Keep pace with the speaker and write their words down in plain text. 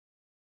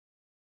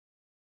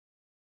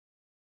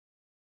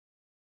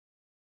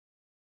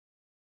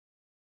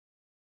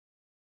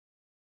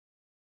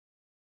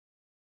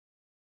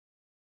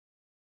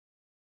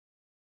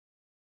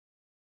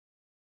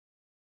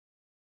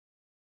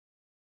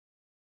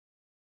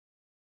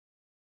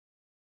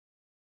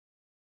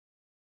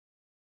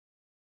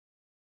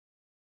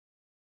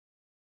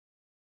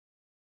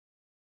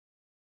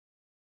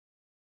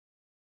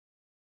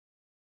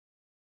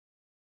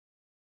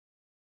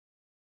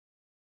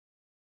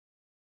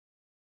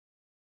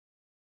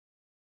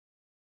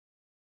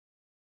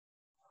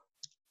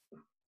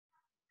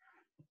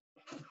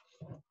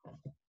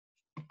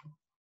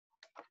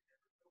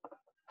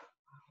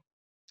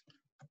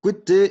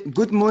Good day,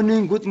 good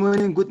morning,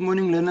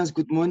 learners,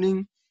 good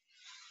morning.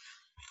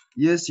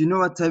 Yes, you know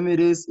what time it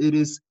is? It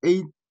is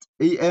 8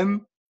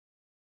 a.m.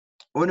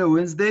 on a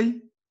Wednesday,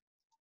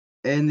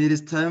 and it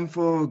is time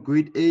for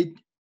grade 8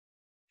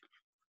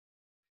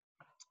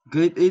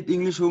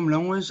 English home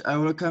language. I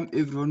welcome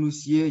everyone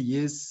who's here.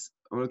 Yes,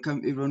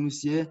 welcome everyone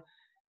who's here.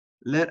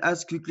 Let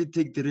us quickly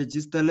take the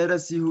register. Let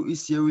us see who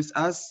is here with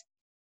us.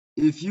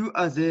 If you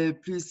are there,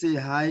 please say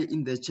hi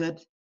in the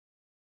chat.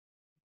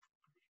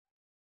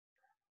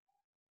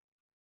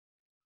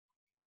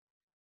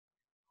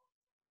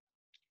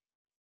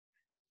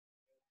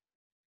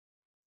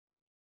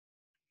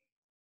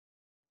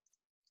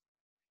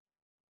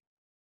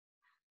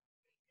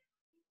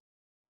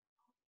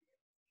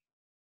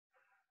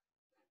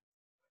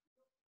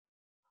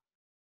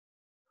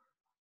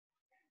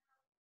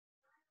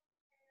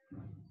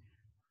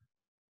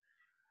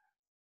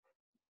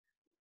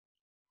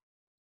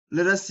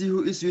 Let us see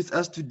who is with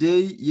us today.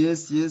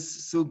 Yes,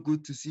 so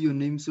good to see your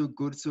name. So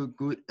good.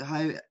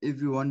 Hi,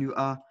 everyone. You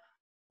are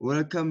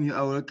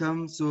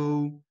welcome.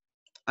 So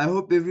I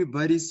hope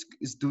everybody's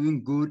is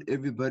doing good.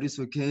 Everybody's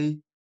okay.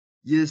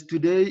 Yes,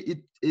 today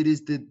it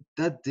is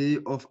that day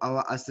of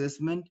our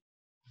assessment.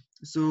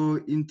 So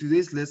in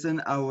today's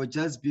lesson, I will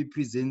just be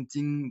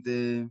presenting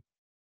the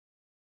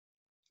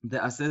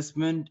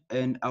assessment,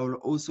 and I will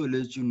also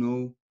let you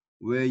know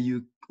where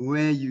you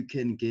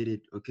can get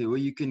it. Okay, where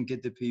you can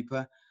get the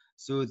paper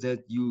so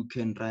that you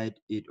can write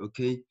it.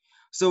 Okay.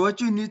 So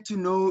what you need to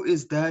know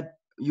is that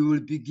you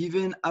will be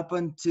given up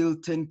until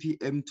 10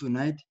 p.m.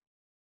 tonight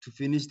to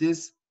finish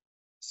this.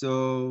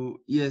 So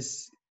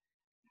yes,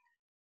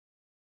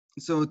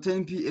 so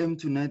 10 p.m.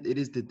 tonight, it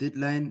is the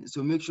deadline.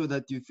 So make sure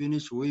that you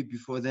finish way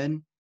before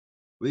then.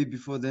 Way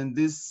before then.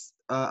 This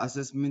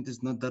assessment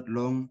is not that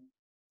long.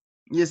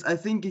 Yes, I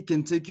think it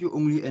can take you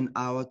only an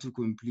hour to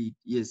complete.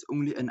 Yes,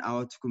 only an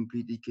hour to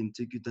complete. It can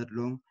take you that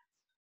long.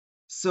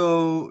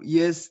 So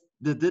yes,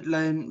 the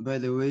deadline, by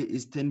the way,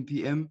 is 10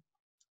 p.m.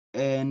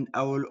 And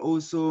I will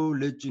also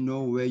let you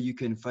know where you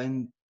can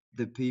find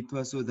the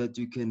paper so that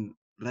you can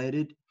write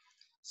it,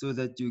 so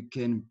that you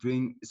can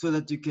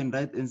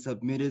write and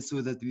submit it,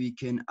 so that we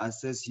can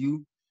assess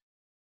you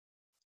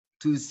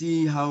to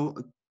see how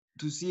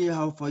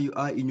far you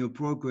are in your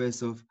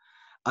progress of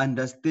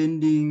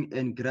understanding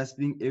and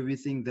grasping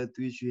everything that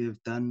which you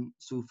have done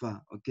so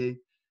far. Okay,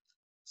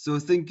 so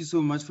thank you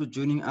so much for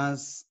joining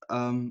us.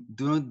 Do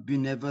not be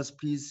nervous,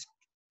 please.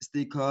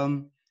 Stay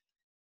calm.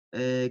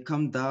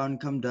 Calm down.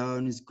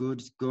 It's going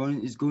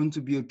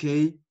to be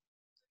okay.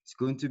 It's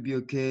going to be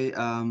okay.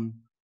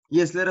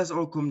 Yes, let us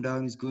all calm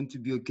down. It's going to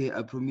be okay,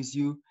 I promise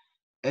you.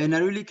 And I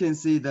really can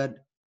say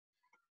that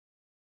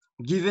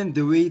given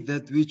the way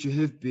that which you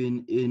have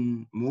been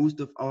in most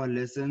of our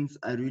lessons,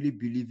 I really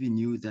believe in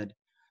you that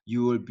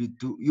you will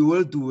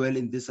do well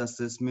in this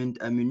assessment.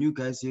 I mean, you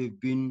guys, you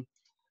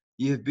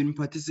have been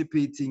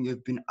participating, you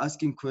have been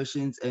asking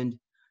questions, and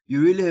you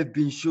really have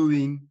been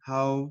showing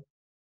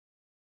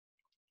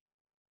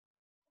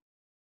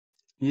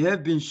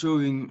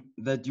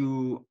that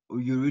you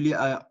really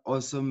are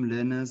awesome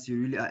learners. You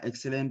really are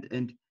excellent,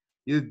 and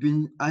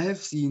I have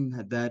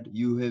seen that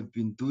you have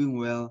been doing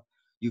well.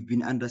 You've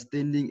been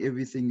understanding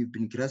everything. You've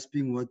been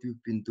grasping what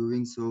we've been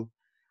doing. So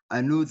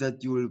I know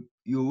that you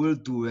will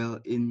do well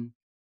in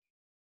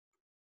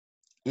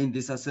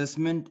this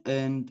assessment.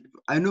 And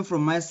I know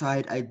from my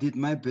side, I did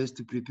my best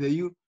to prepare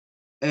you.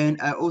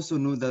 And I also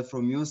know that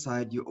from your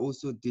side, you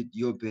also did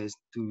your best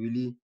to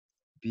really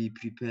be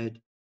prepared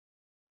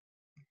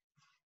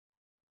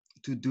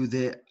to do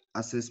the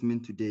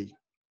assessment today.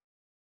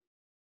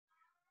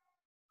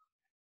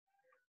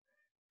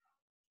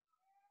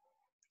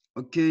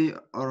 Okay,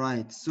 all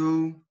right.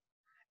 So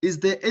is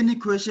there any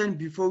question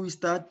before we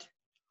start?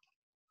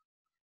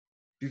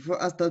 Before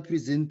I start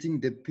presenting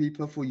the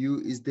paper for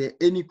you, is there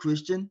any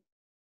question?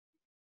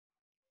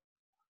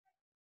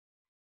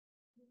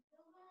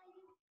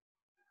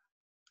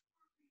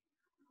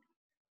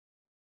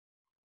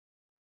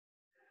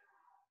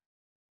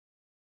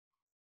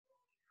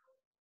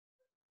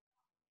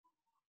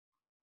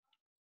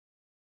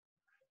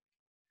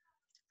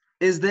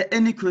 Is there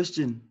any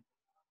question?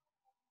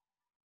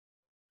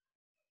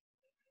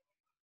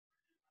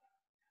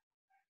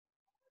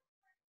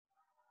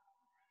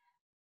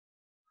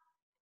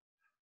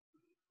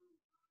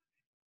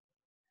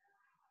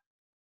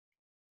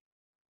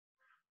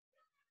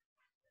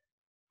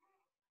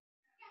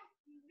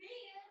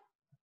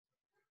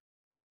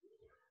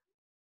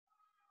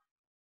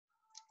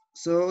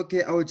 So,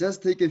 okay, I will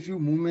just take a few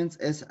moments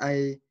as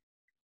I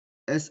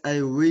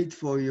wait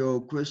for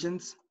your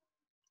questions.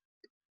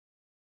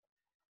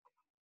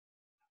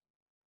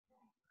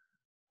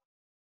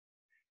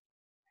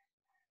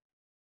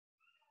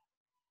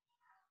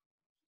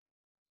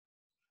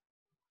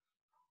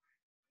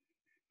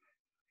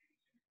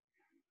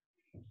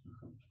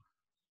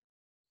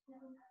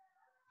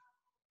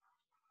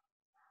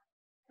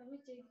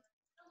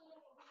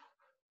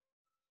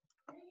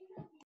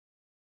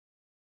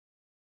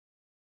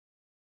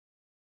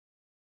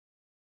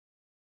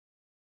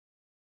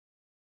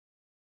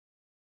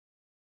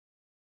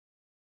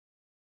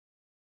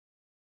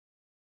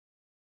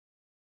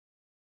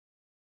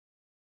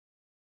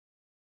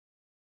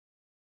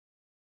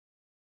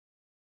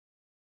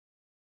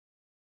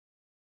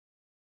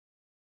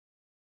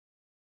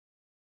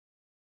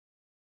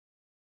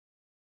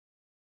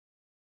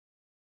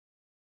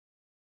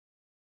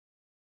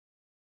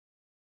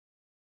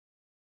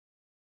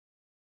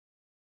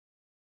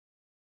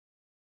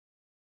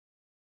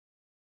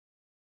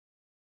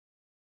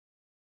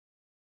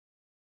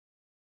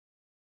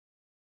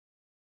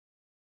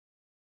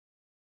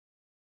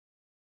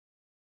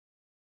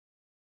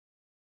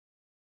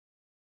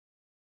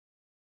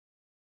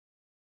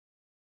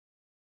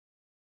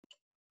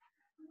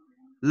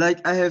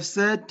 Like I have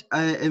said,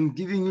 I am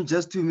giving you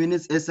just 2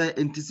 minutes as I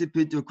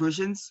anticipate your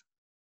questions.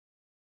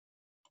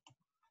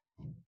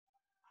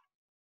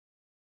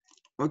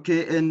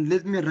 Okay, and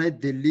let me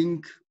write the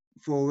link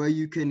for where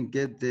you can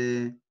get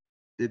the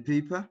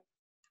paper.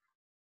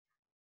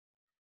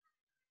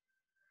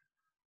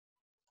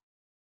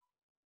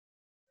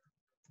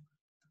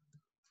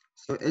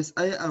 So as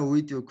I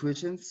await your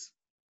questions,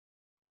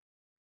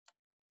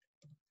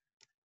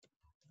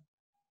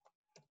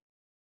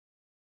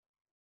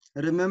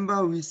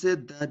 remember we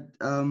said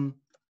that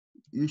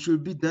you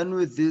should be done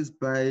with this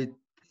by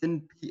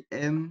 10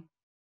 p.m.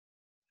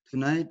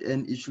 tonight,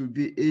 and it should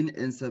be in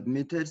and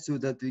submitted so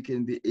that we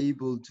can be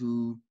able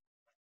to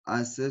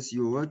assess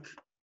your work,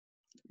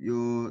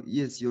 your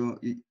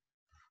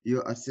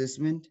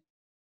assessment.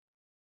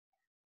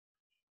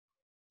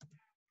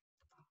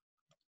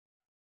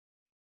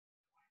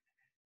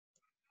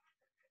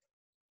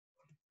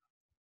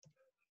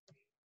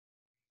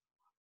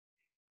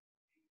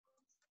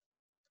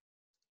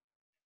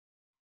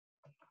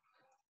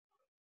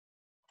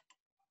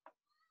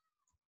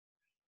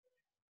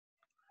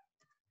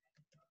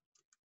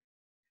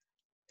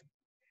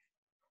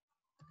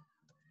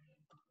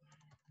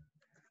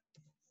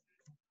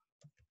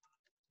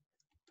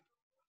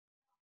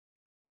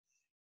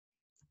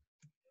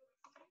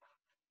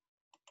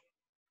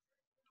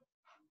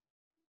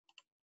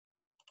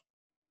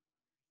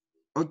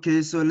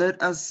 Okay, so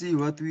let us see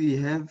what we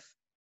have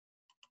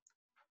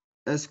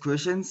as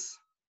questions.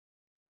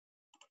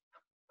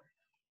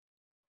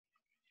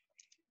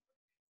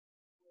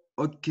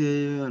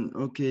 Okay,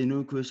 okay,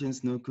 no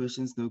questions, no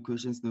questions, no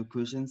questions, no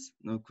questions,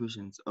 no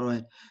questions. All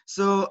right.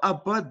 So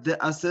about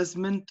the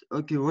assessment,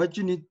 okay, what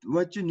you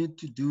need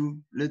to do,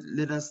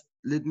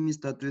 let me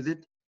start with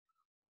it.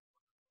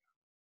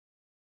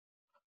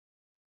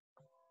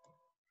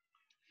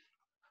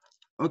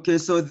 Okay,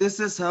 so this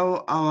is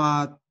how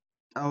our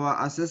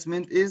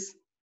assessment is.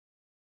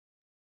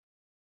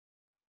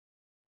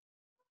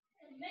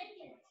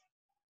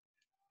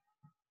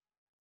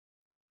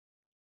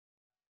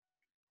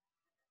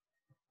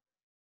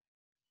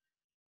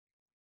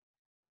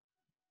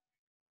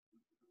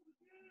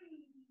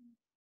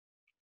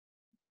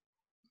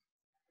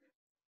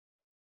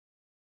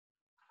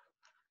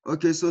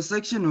 Okay, so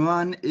section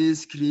 1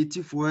 is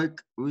creative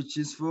work, which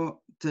is for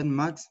 10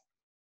 marks.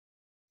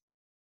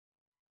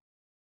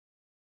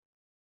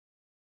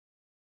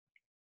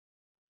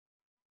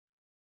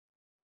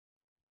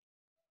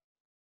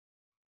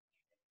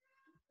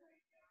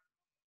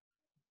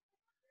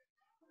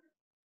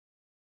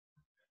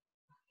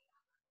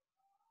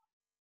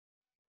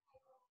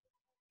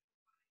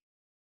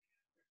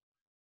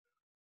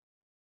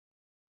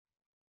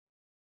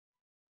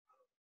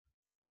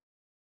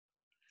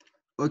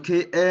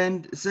 Okay,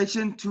 and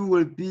section 2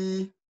 will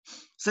be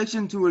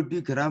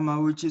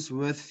grammar, which is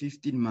worth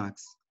 15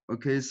 marks.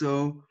 Okay,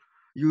 so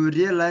you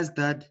realize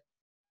that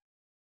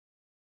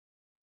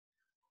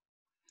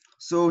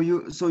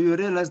you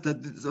realize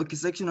that okay,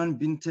 section 1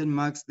 being 10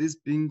 marks, this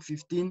being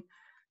 15.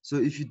 So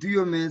if you do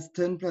your maths,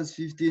 10 plus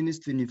 15 is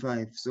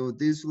 25. So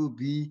this will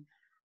be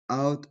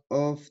out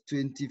of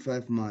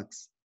 25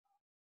 marks.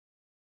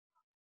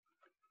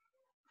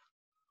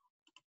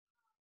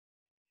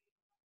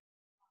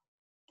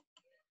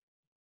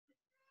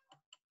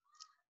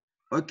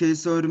 Okay,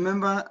 so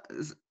remember,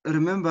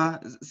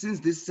 since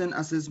this is an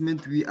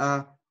assessment, we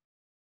are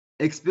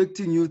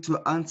expecting you to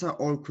answer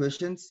all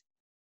questions.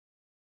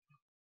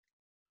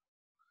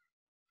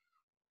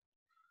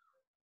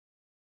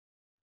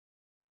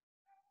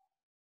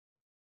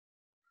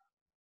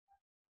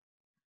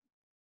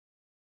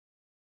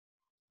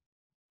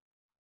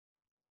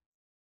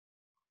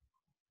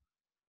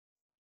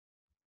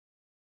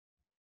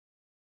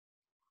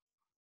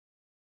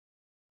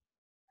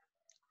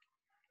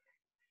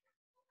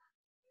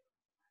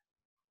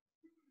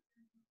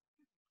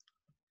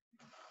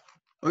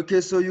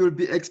 Okay, so you'll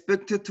be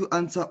expected to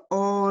answer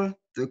all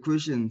the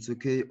questions,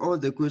 okay? All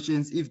the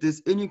questions. If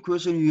there's any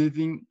question you're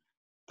having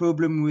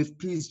problem with,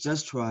 please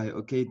just try,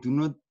 okay?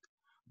 Do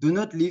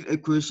not leave a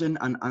question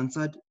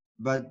unanswered,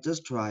 but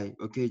just try,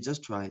 okay?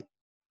 Just try.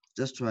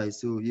 Just try.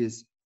 So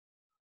yes.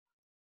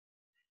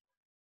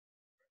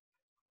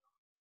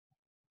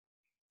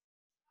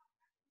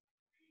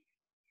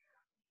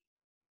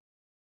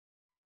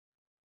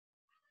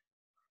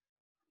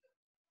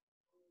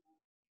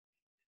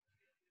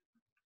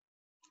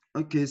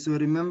 Okay, so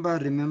remember.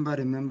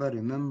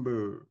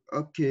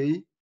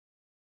 Okay.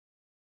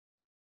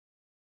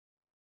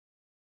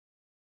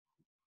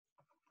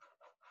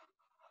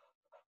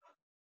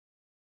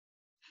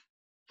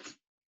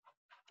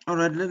 All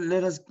right,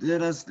 let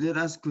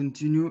us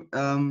continue.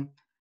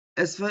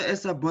 As far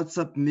as about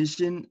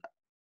submission,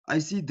 I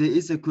see there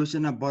is a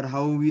question about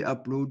how we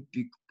upload,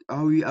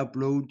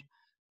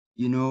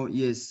 you know,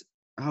 yes,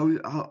 how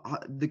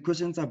the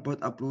questions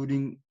about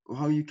uploading,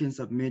 how you can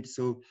submit.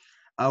 So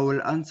I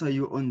will answer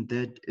you on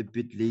that a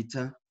bit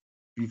later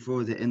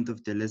before the end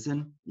of the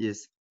lesson.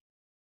 Yes.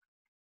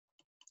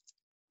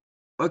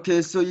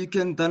 Okay, so you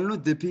can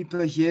download the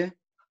paper here.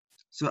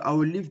 So I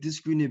will leave this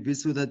screen a bit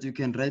so that you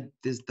can write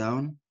this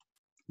down.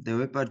 The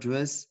web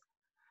address,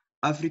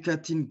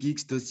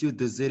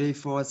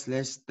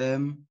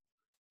 africateengeeks.co.za/STEM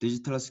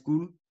digital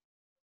school.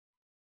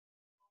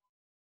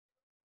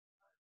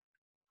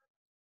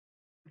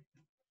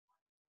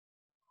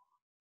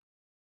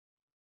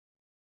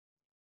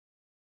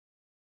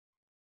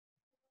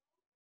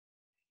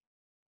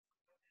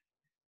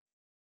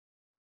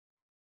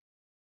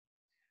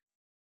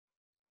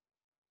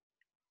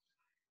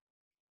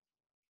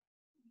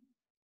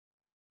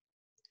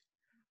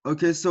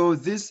 Okay, so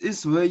this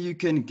is where you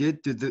can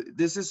get to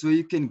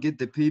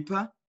the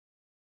paper.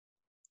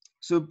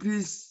 So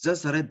please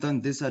just write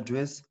down this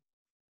address.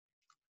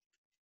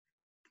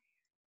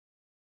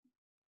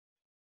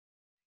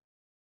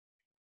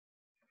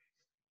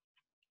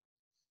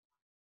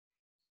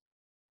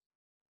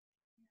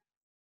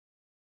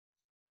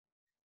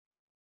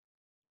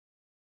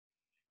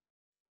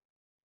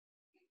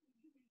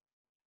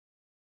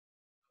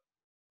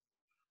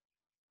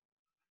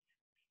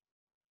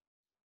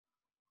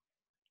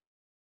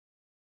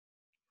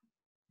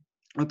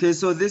 Okay,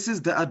 so this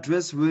is the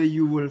address where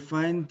you will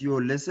find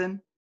your lesson.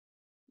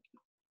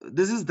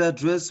 This is the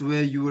address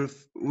where you will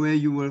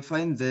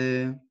find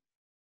the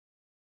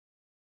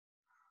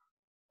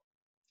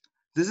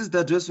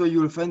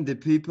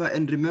paper.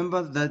 And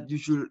remember that you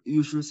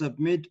should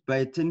submit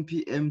by 10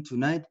 p.m.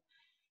 tonight.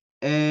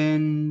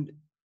 And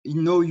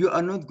you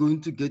are not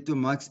going to get your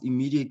marks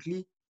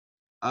immediately.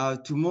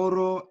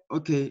 Tomorrow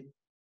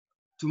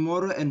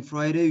and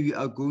Friday we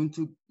are going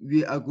to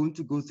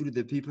go through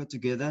the paper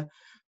together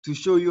to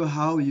show you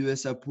how you are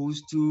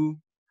supposed to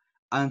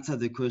answer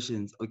the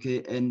questions.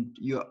 Okay, and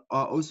you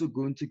are also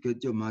going to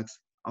get your marks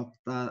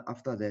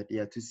after that.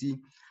 Yeah, to see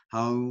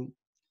how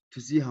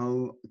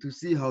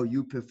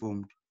you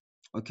performed.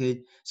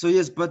 Okay, so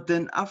yes, but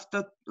then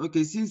after,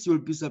 since you'll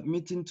be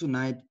submitting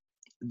tonight,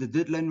 the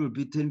deadline will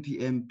be 10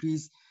 p.m.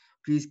 Please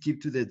keep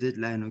to the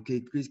deadline. Okay,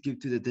 please keep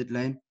to the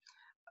deadline.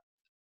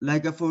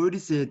 Like I've already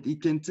said,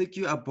 it can take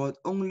you about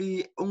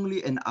only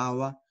an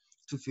hour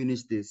to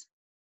finish this.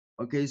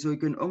 Okay, so it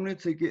can only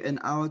take you an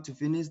hour to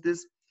finish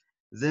this.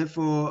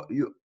 Therefore,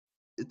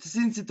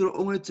 since it will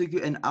only take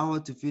you an hour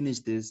to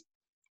finish this,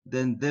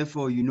 then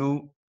therefore,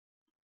 you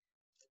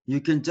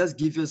can just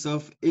give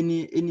yourself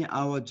any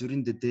hour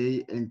during the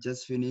day and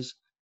just finish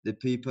the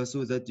paper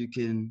so that you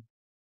can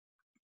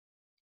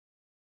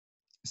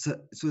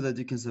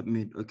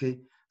submit. Okay,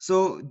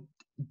 so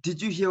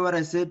did you hear what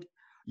I said?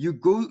 You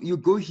go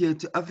here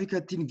to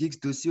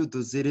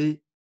africateengeeks.co.za.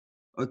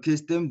 Okay,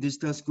 STEM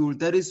digital school.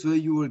 That is where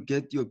you will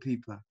get your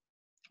paper.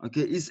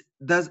 Okay,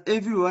 does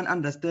everyone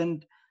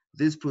understand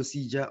this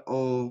procedure,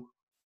 or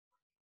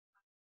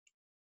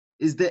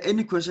is there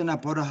any question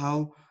about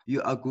how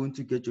you are going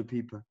to get your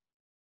paper?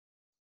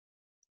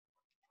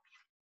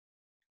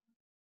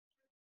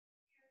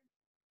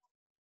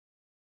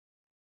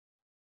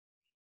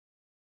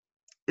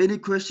 Any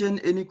question?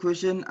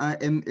 I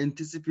am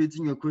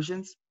anticipating your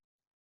questions.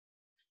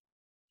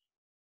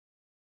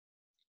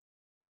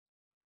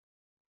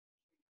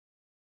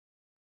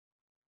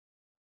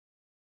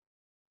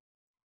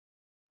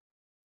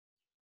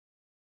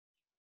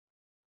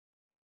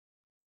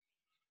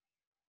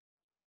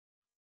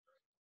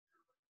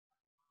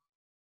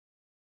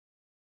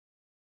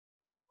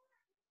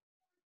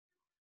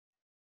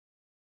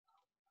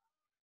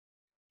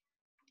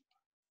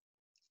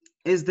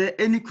 Is there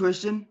any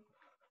question?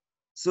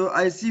 So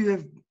I see you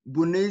have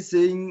Bonet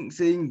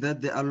saying that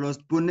they are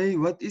lost. Bonet,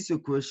 what is your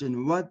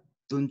question? What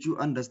don't you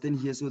understand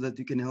here so that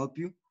we can help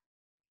you?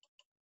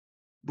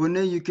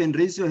 Bonet, you can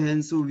raise your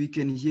hand so we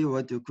can hear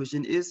what your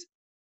question is.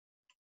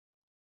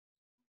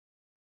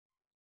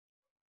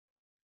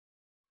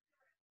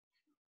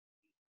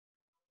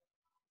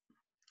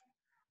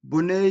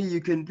 Bonet,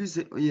 you can please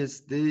say, oh yes,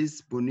 there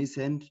is Bonet's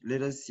hand.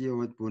 Let us hear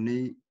what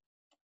Bonet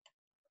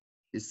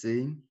is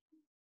saying.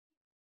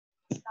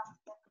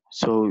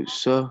 So,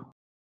 sir.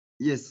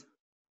 Yes.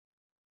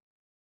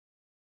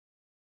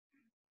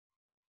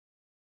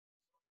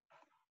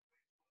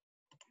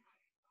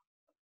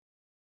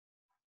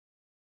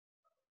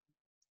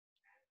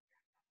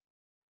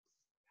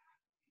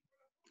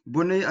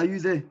 Bonet, are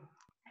you there?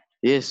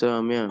 Yes, sir,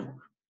 I'm here.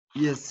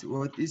 Yes,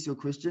 what is your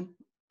question?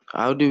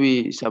 How do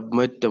we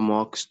submit the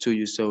marks to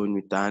you, sir, when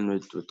we're done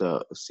with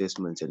the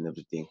assessments and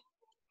everything?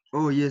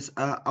 Oh yes,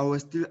 I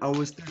was still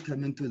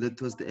coming to that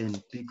towards the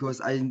end,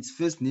 because I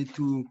first need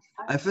to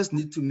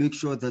make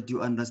sure that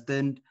you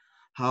understand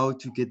how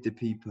to get the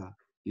paper,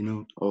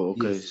 Oh,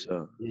 okay, Yes.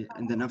 sir. Yeah,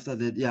 and then after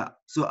that, yeah.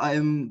 So I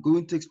am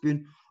going to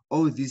explain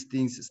all these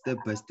things step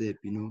by step,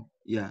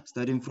 Yeah,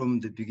 starting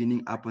from the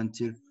beginning up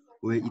until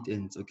where it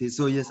ends. Okay,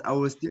 so yes, I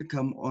will still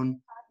come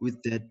on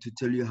with that to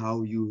tell you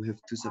how you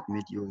have to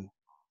submit your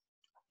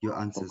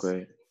answers.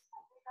 Okay.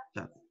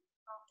 Yeah.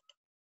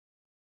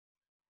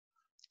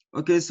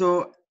 Okay,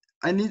 so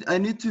I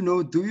need to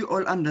know, do you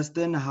all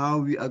understand how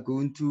we are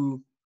going to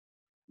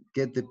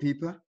get the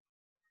paper?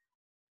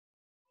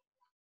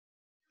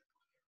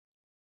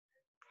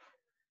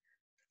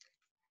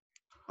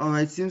 All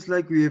right, seems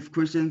like we have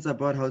questions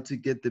about how to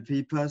get the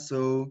paper.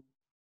 So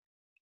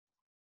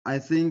I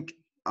think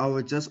I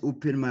will just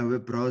open my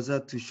web browser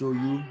to show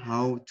you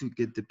how to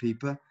get the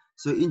paper.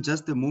 So in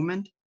just a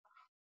moment.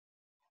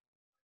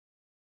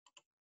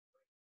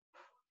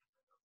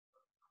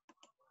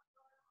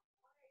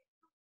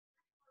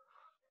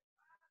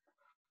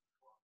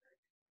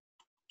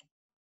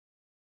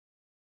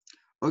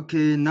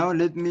 Okay, now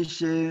let me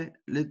share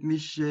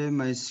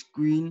my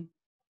screen.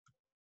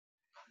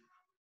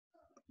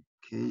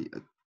 Okay.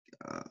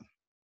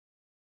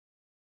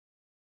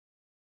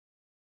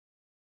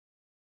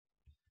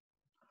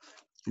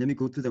 Let me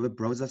go to the web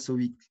browser so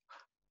we.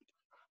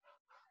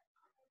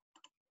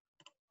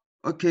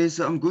 Okay,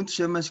 so I'm going to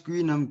share my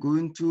screen. I'm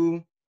going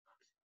to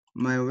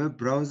my web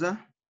browser.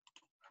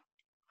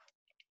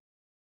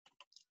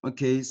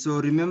 Okay, so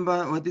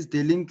remember what is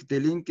the link? The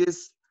link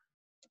is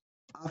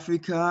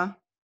Africa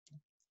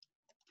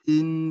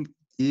in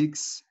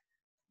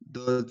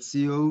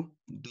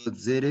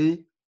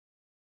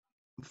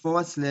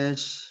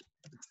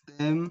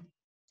geeks.co.za/STEM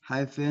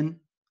hyphen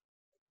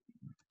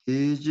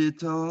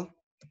digital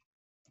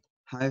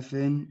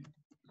hyphen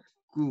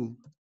school.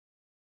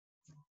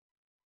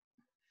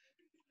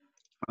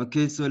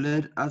 Okay, so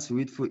let us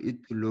wait for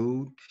it to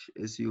load.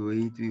 As we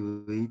wait, we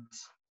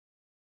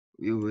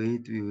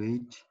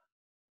wait.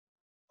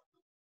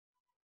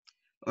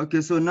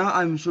 Okay, so now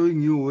I'm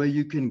showing you where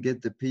you can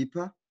get the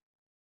paper.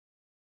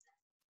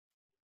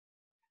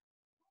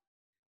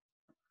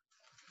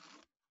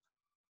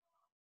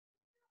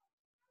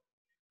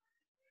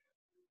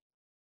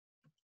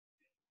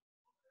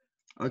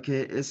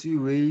 Okay, as we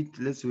wait,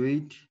 let's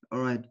wait. All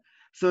right.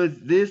 So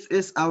this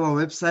is our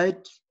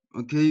website.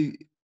 Okay.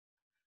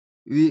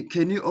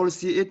 Can you all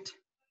see it?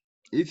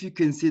 If you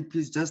can see it,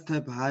 please just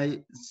type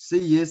hi. Say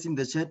yes in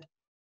the chat.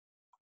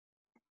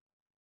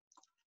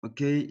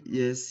 Okay,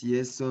 yes.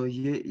 So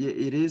here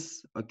it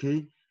is.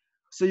 Okay.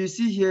 So you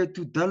see here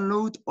to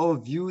download or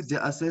view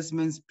the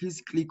assessments, please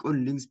click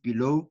on links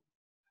below.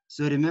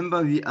 So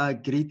remember we are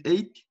grade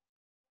 8.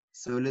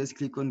 So let's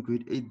click on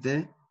grade 8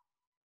 there.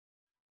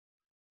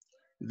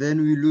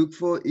 Then we look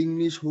for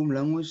English home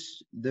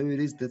language. There it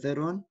is, the third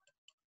one.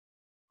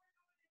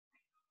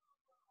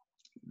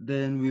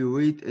 Then we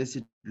wait as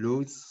it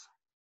loads.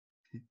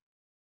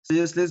 So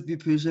yes, let's be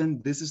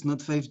patient. This is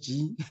not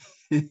 5G.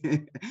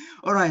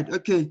 All right,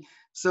 okay.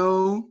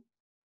 So,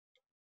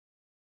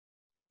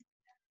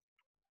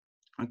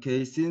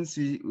 okay, since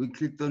we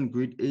clicked on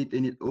grade 8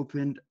 and it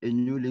opened a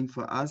new link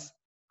for us,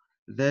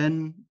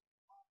 then,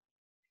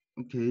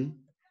 okay.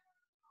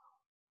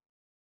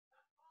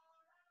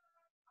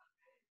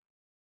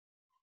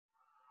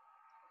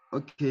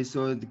 Okay,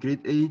 so the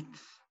grade 8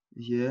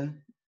 here,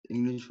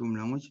 English home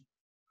language.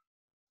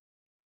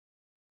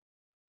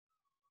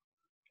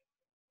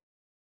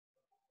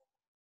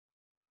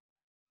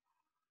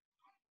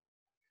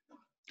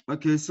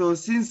 Okay, so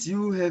since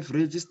you have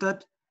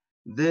registered,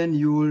 then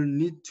you will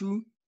need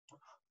to.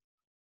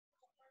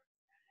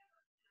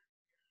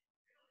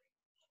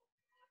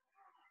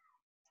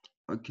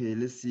 Okay,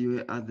 let's see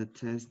where are the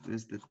tests.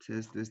 Where's the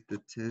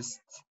test?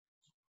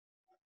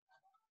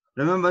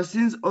 Remember,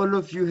 since all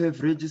of you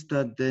have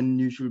registered, then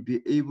you should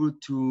be able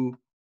to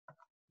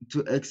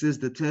access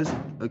the test.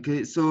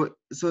 Okay, so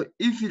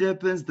if it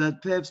happens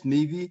that perhaps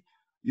maybe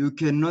you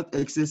cannot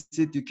access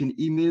it, you can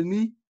email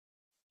me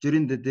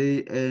during the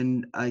day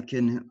and I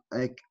can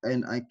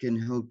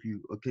help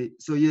you. Okay,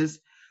 so yes,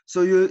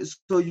 so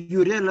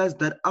you realize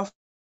that after.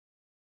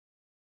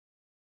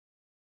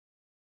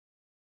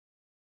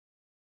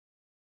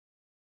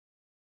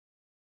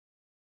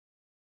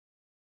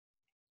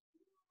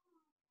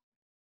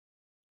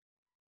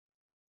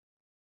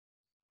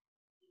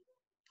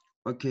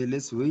 Okay,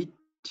 let's wait.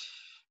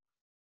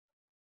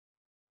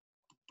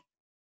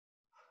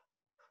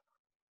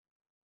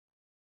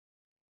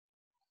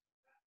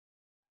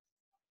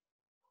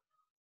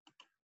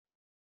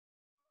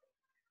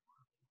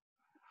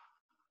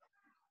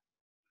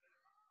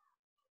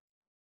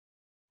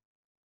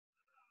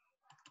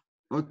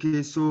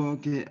 Okay, so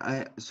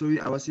sorry,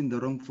 I was in the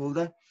wrong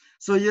folder.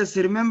 So yes,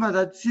 remember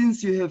that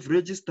since you have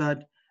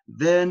registered,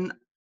 then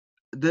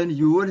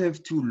you will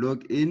have to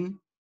log in,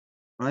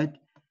 right?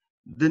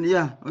 Then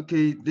yeah,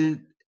 okay, the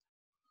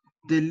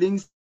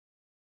links.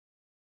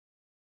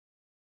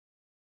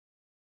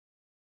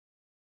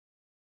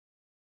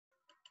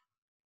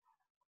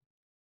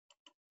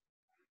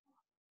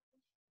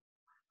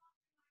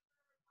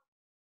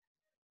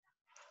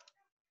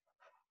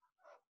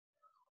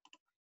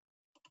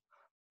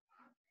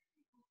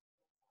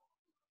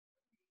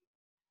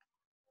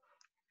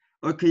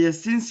 Okay,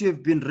 yes, since you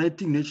have been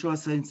writing natural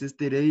science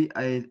yesterday,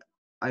 I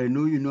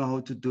know you know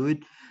how to do it.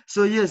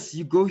 So yes,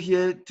 you go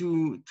here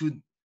to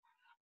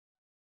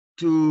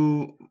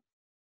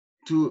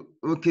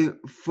okay,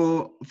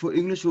 for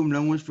English home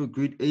language for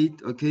grade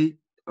 8. Okay,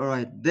 all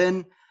right,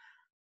 then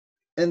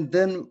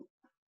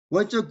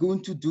what you're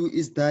going to do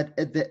is that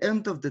at the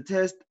end of the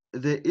test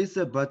there is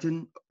a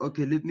button.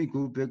 Okay, let me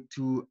go back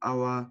to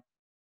our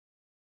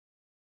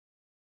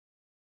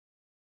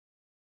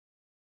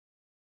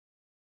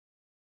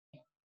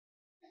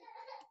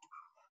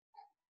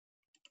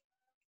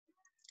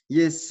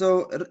Yes,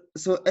 so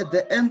at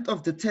the end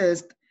of the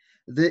test,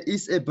 there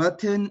is a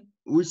button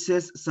which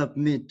says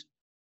submit.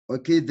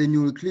 Okay, then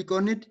you will click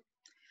on it,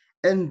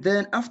 and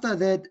then after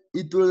that,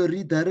 it will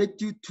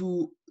redirect you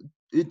to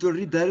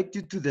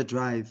the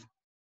drive.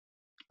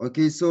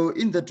 Okay, so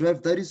in the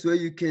drive, that is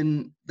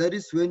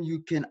when you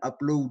can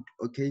upload.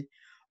 Okay,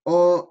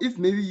 or if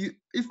maybe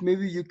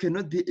you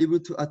cannot be able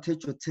to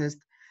attach your test,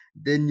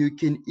 then you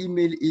can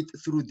email it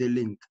through the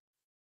link.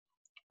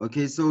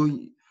 Okay, so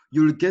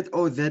you'll get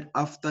all that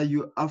after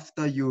you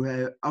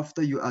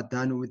are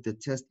done with the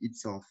test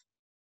itself.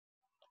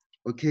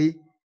 Okay,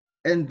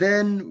 and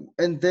then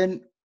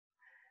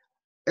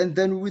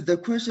with the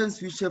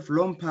questions which have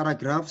long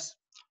paragraphs,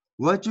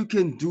 what you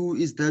can do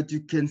is that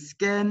you can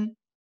scan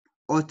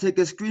or take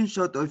a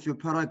screenshot of your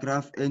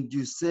paragraph and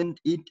you send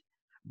it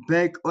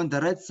back. On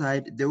the right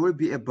side. There will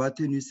be a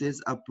button which says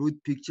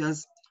upload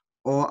pictures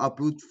or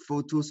upload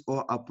photos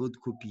or upload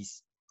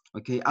copies.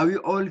 Okay, are we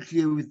all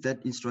clear with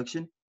that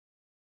instruction?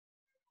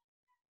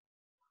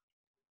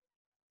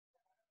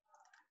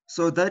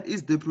 So that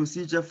is the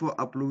procedure for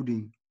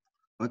uploading.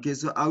 Okay,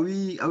 so are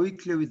we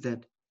clear with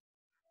that?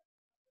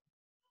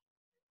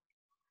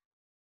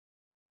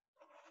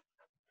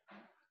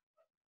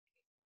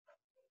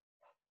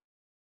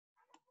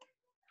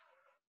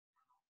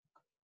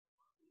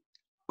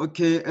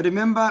 Okay,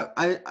 remember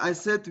I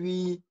said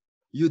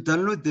you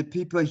download the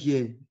paper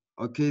here.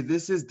 Okay,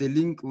 this is the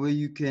link where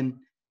you can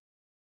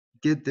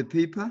get the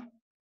paper.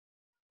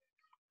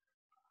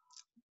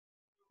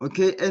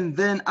 Okay, and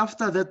then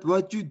after that,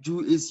 what you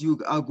do is you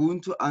are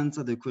going to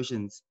answer the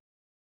questions.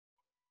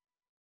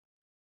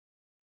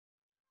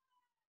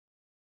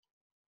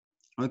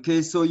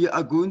 Okay, so you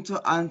are going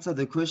to answer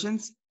the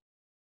questions.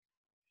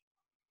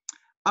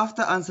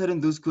 After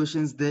answering those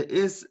questions, there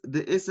is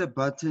a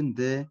button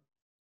there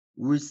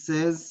which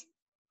says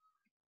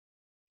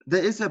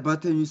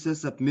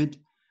submit.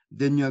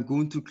 Then you are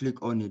going to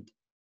click on it.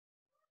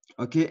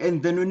 Okay,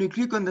 and then when you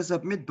click on the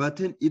submit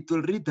button, it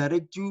will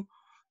redirect you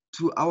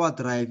to our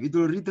drive. It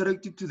will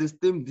redirect you to the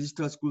STEM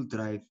Digital School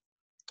drive.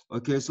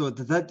 Okay, so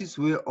that is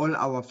where all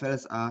our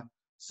files are.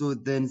 So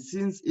then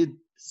since it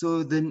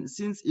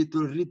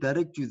will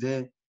redirect you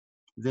there,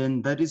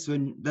 then that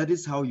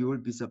is how you will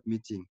be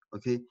submitting.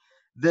 Okay,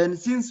 then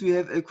since we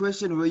have a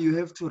question where you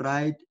have to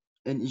write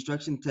an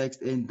instruction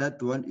text, and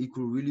that one, it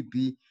could really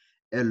be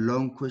a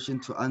long question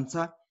to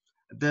answer,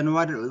 then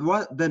what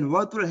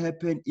will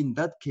happen in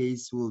that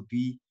case will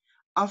be,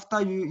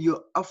 after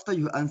you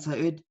answer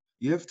it,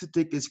 you have to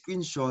take a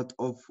screenshot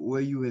of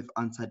where you have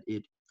answered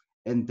it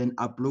and then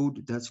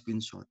upload that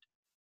screenshot.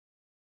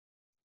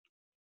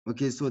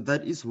 Okay, so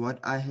that is what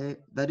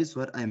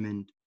I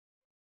meant.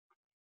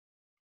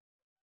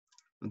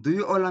 Do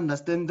you all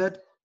understand that?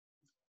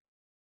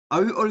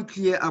 Are we all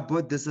clear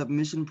about the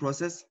submission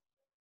process?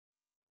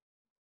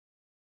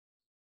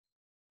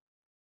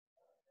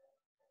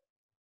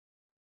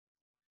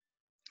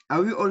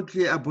 Are we all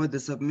clear about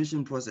the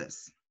submission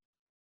process?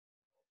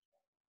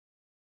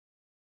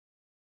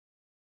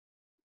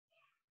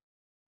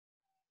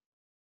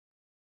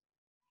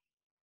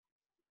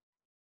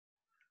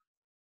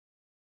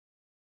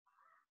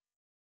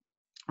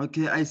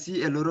 Okay, I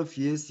see a lot of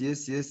yes.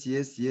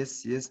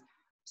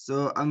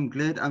 So I'm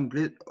glad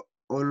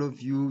all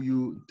of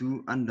you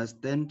do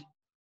understand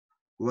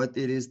what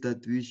it is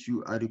that which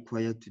you are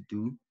required to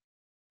do.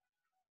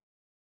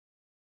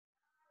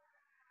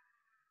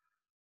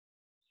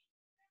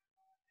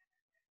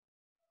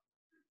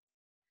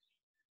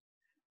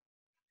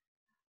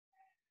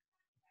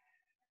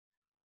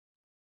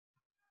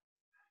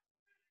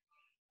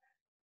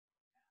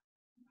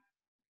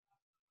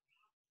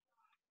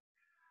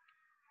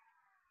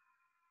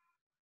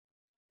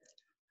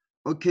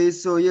 Okay,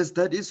 so yes,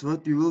 that is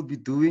what we will be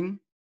doing.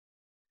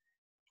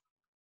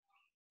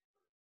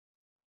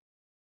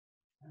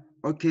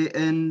 Okay,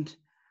 and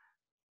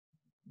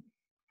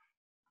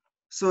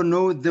so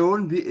no, there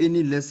won't be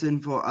any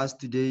lesson for us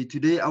today.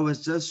 Today I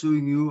was just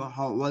showing you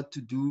what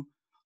to do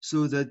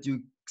so that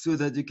you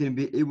can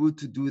be able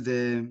to do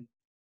the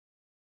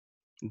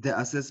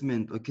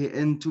assessment. Okay,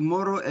 and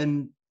tomorrow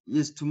and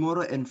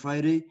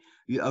Friday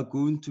we are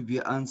going to be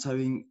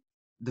answering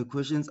the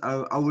questions.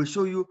 I will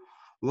show you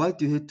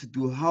what you had to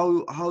do,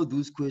 how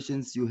those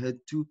questions you had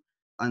to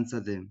answer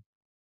them.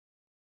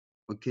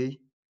 Okay.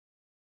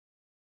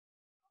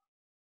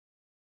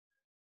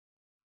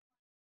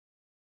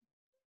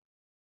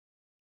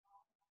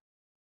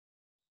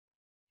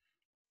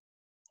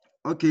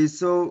 Okay,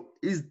 so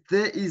is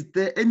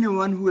there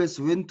anyone who has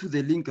went to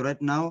the link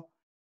right now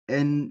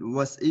and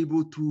was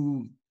able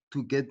to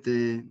get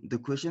the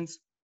questions?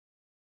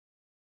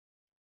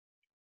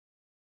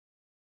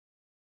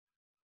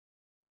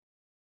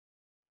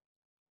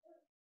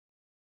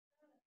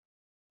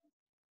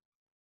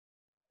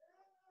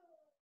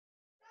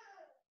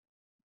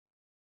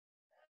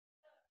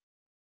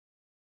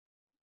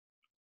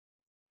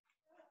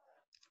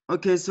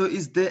 Okay, so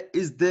is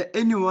there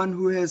anyone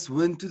who has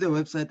went to the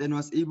website and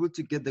was able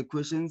to get the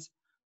questions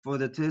for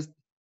the test?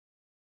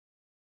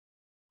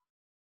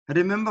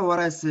 Remember what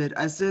I said?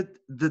 I said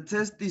the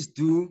test is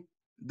due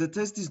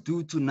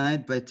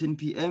tonight by 10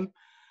 p.m.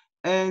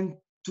 and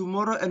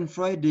tomorrow and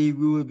Friday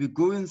we will be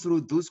going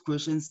through those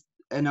questions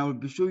and I will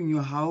be showing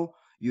you how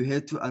you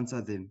had to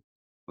answer them.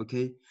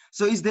 Okay.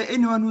 So is there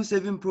anyone who's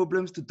having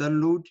problems to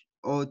download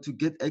or to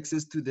get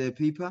access to the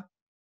paper?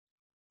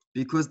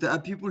 Because there are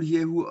people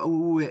here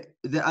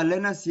there are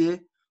learners here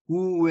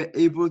who were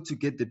able to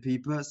get the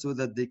paper so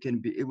that they can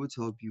be able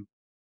to help you.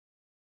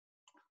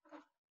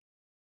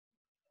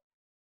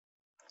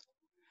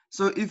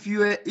 So if you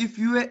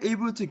were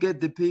able to get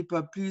the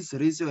paper, please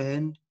raise your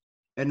hand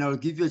and I'll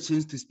give you a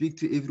chance to speak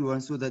to everyone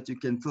so that you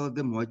can tell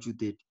them what you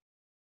did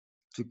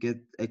to get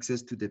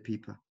access to the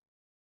paper.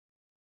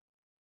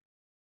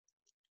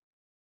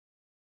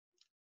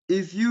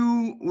 If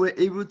you were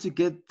able to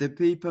get the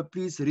paper,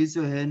 please raise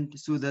your hand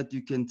so that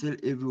you can tell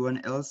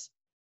everyone else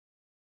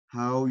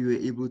how you were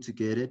able to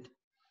get it.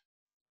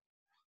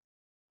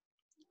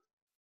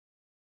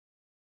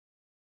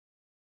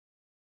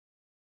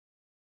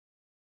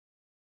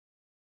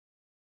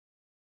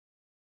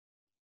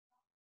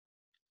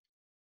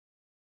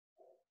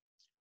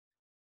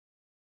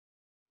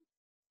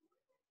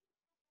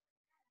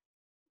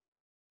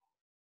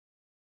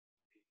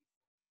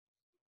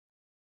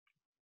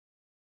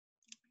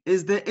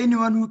 Is there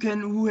anyone who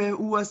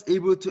was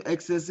able to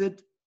access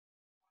it?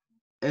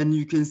 And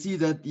you can see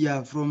that,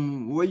 yeah,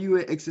 from where you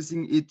were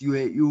accessing it,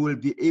 you will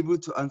be able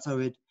to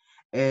answer it.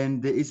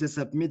 And there is a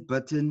submit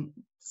button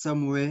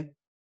somewhere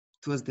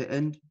towards the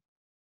end.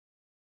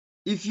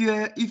 If you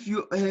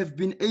have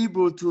been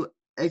able to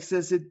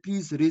access it,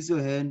 please raise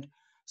your hand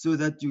so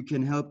that you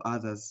can help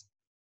others.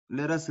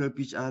 Let us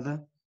help each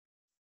other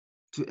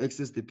to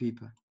access the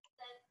paper.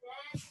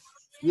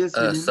 Yes,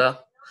 Sir.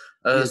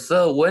 Yes.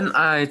 So when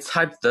I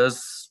type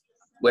this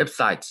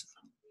website,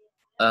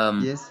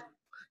 Yes.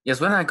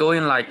 yes, when I go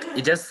in, like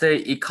it just say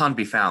it can't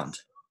be found.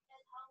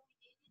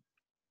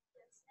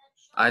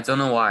 I don't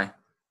know why.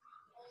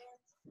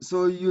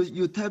 So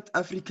you typed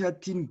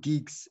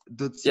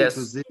africateamgeeks.co.za.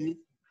 Yes.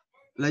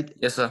 Like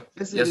Yes, sir.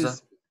 yes, Yes, it sir.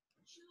 is.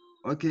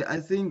 Okay, I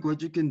think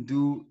what you can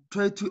do,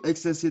 try to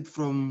access it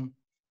from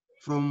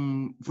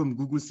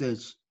Google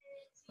search.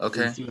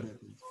 Okay. And see what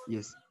happens.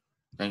 Yes.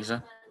 Thank you,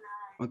 sir.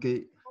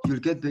 Okay, you'll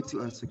get back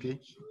to us. Okay.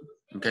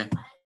 Okay.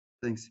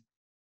 Thanks.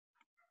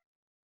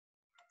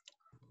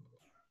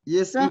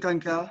 Yes, Sir?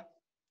 Nkanka.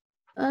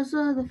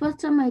 So the first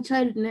time I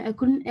tried it, I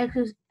couldn't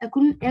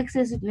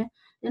access it.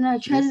 Then I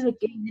tried Yes. it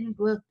again, didn't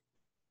work.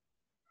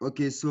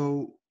 Okay,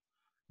 so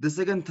the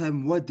second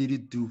time, what did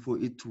it do for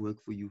it to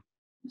work for you?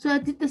 So I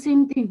did the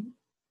same thing.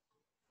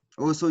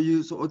 Oh, so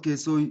you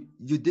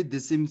did the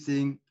same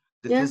thing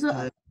the Yeah, first so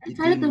time. I It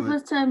tried it didn't the work.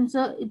 first time.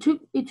 So it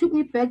took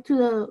me back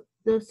to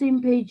the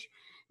same page.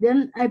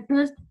 Then I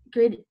pressed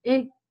grade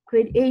 8,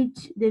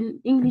 then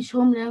English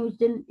home language.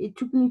 Then it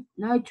took me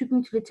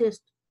to the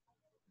test.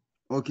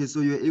 Okay, so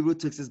you're able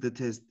to access the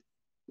test.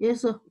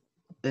 Yes, sir.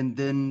 And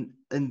then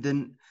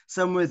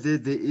somewhere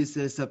there is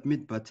a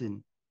submit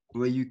button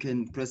where you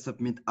can press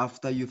submit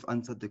after you've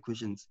answered the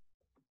questions.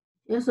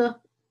 Yes, sir.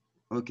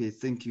 Okay,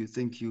 thank you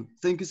so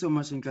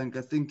much,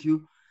 Nkanka. Thank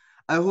you.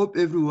 I hope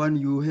everyone,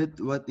 you heard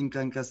what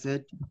Nkanka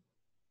said.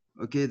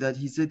 Okay, that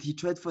he said he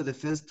tried for the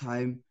first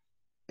time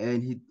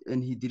and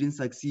he didn't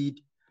succeed,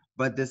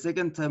 but the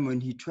second time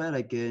when he tried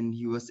again,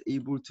 he was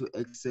able to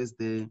access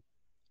the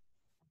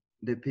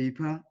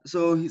paper.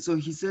 So he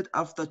said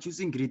after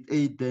choosing grade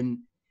 8,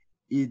 then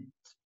it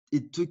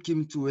took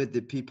him to where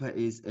the paper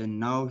is, and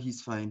now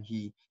he's fine.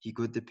 He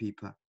got the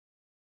paper.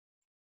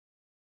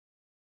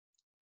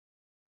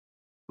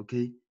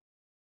 Okay.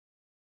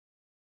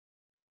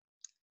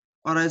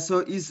 All right, so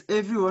is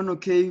everyone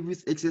okay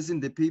with accessing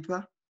the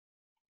paper?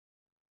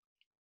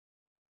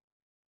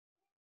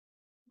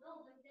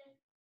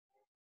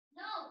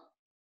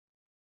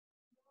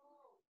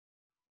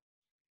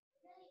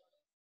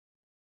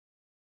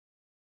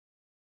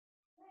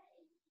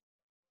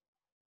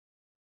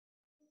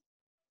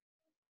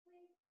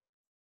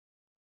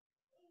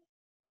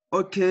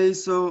 Okay,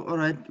 so all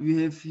right,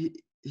 we have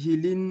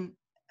Helene,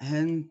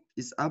 hand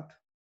is up.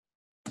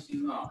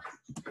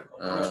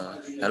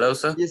 Hello,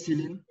 sir. Yes,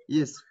 Helene.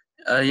 Yes.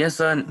 Yes,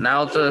 sir.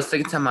 Now the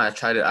second time I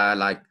tried it,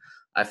 I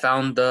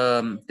found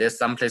there's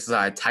some places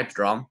I typed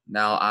wrong.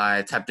 Now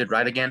I typed it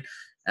right again,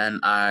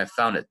 and I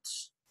found it.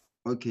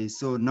 Okay,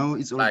 so now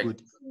it's all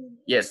good.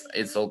 Yes,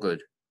 it's all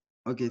good.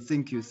 Okay,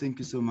 thank you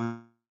so much.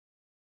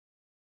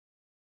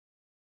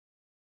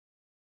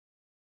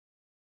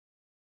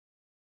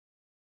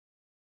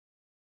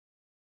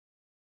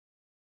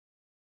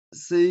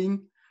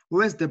 Saying,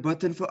 where's the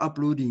button for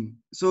uploading?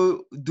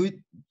 So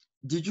did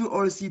you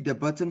all see the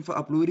button for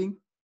uploading?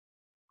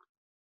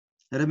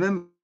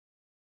 Remember,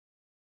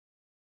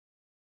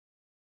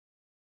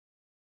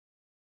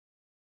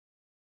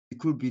 it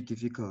could be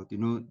difficult,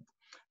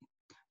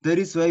 That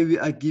is why we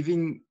are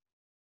giving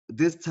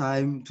this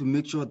time to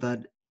make sure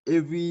that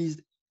every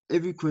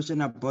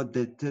question about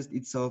the test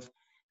itself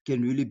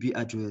can really be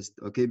addressed,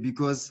 okay?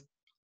 Because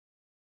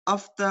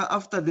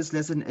after this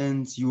lesson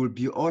ends, you will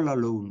be all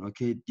alone,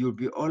 okay? You'll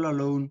be all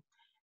alone,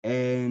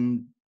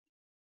 and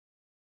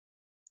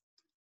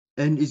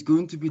it's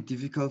going to be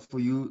difficult for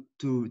you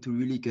to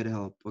really get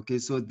help. Okay,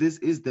 so this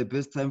is the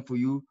best time for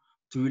you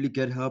to really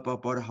get help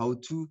about how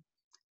to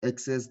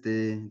access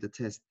the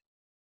test.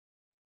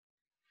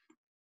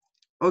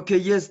 Okay,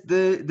 yes,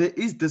 there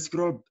is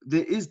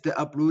the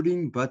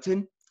uploading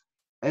button,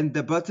 and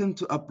the button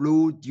to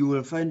upload, you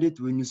will find it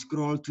when you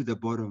scroll to the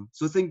bottom.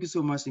 So thank you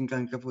so much,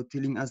 Nkanka, for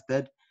telling us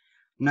that.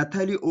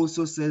 Natalie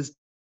also says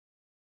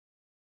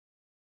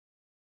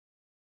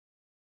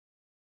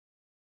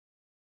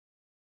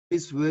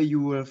is where you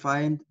will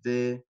find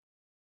the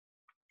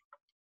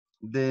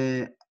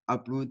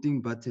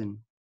uploading button.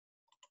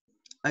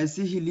 I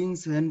see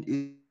Helene's hand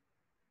is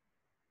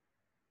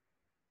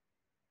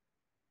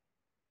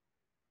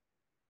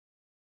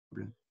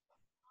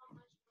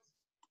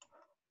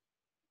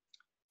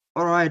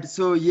all right.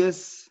 So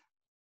yes.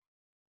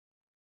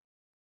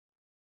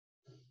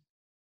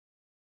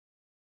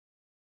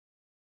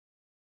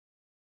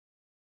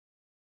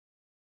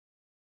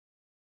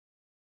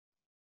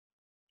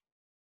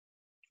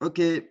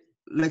 Okay,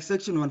 like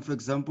section 1, for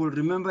example,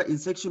 remember in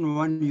section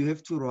 1 you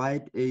have to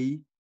write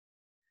in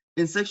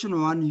section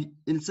 1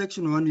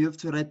 you have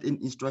to write an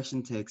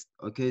instruction text.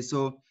 Okay,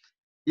 so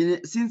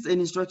since an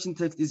instruction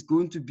text is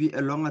going to be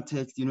a longer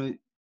text, you know,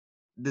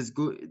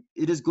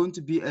 it is going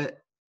to be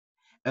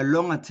a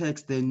longer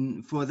text.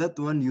 Then for that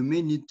one you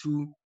may need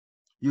to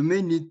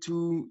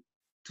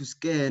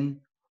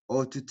scan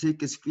or to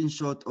take a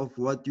screenshot of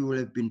what you will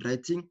have been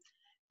writing.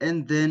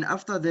 And then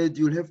after that,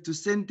 you'll have to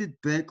send it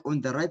back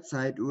on the right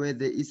side where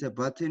there is a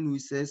button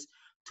which says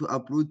to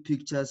upload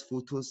pictures,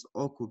 photos,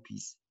 or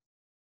copies.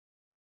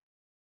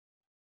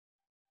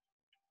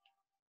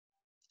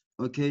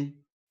 Okay.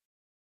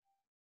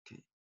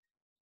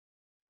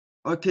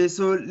 Okay,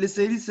 so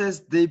Leslie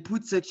says they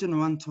put section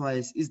 1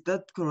 twice. Is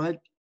that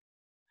correct?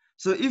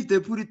 So if they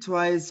put it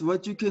twice,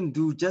 what you can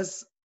do,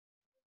 just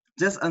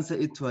answer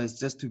it twice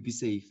just to be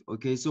safe.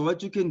 Okay, so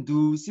what you can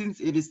do, since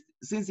it is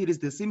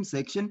the same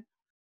section.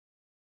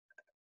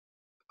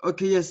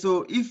 Okay, yeah,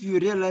 so if you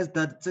realize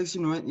that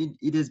section 1,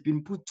 it has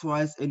been put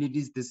twice and it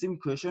is the same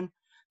question,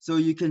 so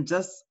you can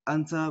just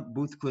answer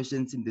both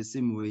questions in the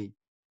same way.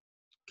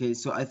 Okay,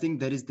 so I think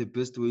that is the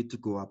best way to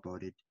go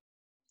about it.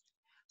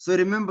 So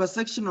remember,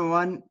 section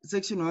 1,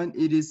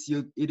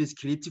 it is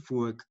creative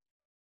work.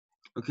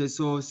 Okay,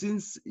 so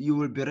since you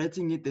will be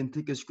writing it and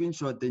take a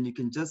screenshot, then you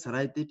can just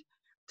write it,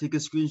 take a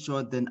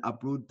screenshot, then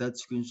upload that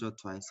screenshot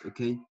twice.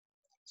 Okay,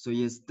 so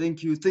yes,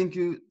 thank you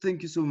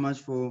so much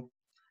for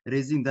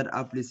raising that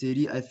up,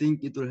 Lesedi. I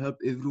think it will help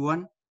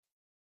everyone.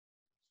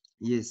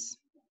 Yes.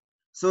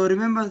 So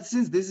remember,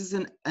 since this is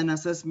an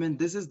assessment,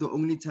 this is the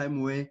only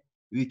time where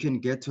we can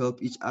get to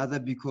help each other,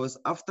 because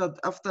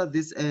after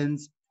this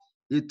ends,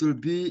 it will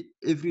be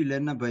every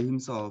learner by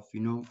himself, you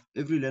know,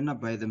 every learner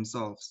by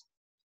themselves,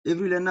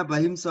 every learner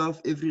by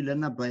himself, every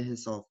learner by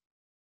herself.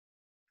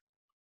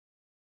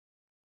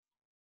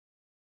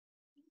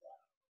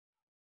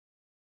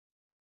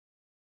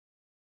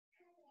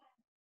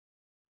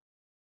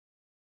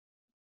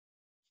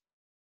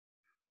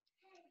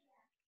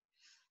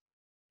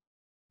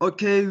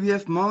 Okay, we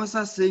have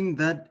Mausa saying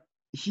that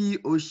he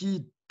or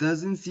she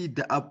doesn't see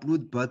the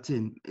upload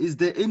button. Is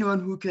there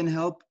anyone who can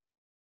help?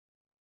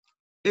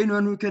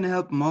 Anyone who can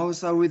help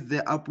Mausa with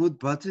the upload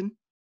button?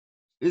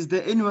 Is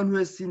there anyone who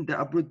has seen the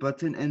upload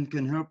button and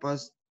can help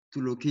us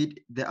to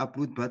locate the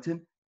upload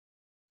button?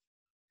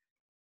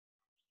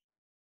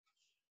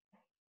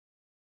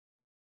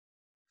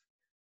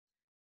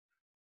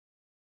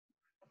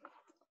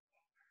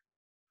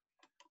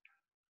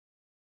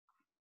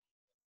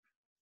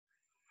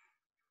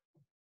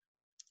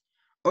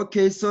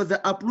 Okay, so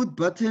the upload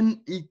button,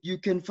 you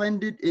can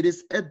find it, it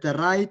is at the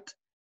right.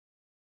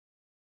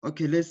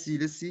 Okay, let's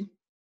see.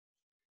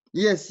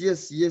 Yes.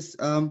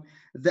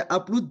 The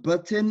upload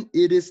button,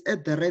 it is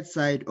at the right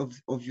side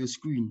of your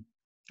screen.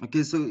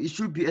 Okay, so it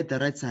should be at the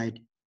right side.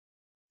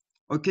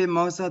 Okay,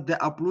 Mausa, the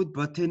upload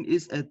button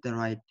is at the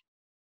right.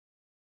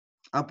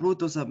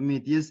 Upload or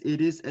submit, yes, it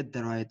is at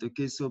the right.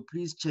 Okay, so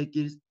please check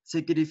it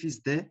if it's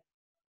there.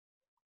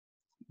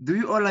 Do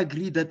you all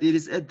agree that it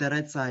is at the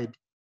right side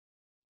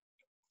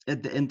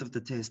at the end of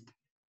the test?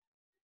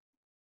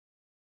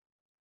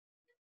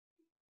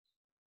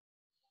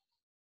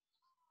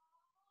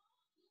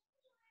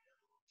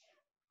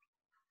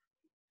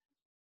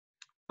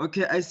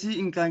 Okay, I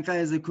see Nkanka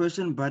has a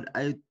question, but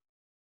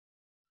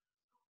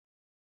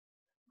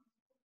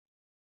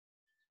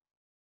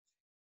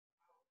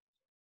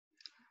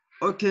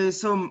okay,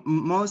 so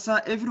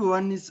Mausa,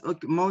 everyone is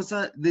okay.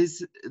 Mausa,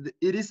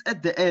 it is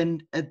at the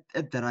end,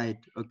 at the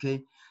right.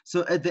 Okay,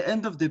 so at the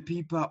end of the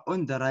paper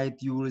on the right,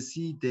 you will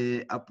see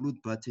the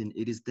upload button.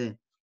 It is there.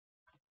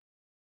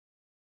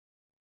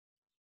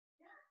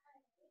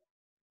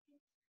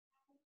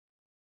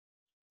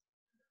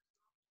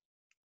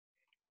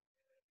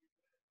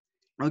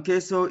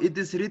 Okay, so it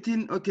is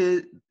written.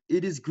 Okay,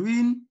 it is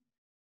green,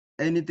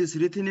 and it is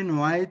written in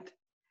white,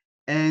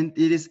 and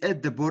it is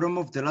at the bottom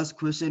of the last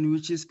question,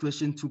 which is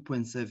question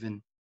 2.7.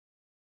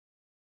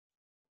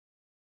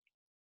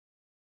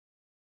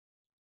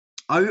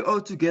 Are we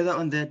all together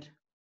on that?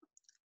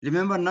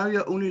 Remember, now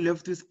you're only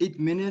left with 8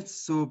 minutes,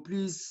 so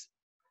please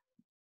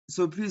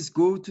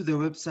go to the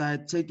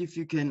website, check if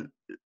you can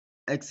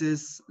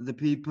access the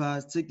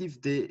papers, check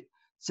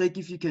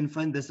if you can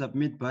find the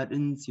submit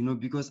buttons,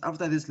 because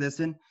after this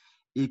lesson,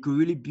 it could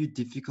really be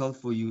difficult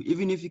for you.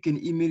 Even if you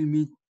can email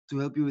me to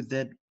help you with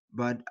that,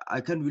 but I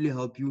can't really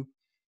help you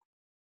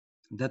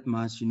that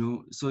much,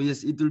 So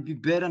yes, it will be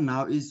better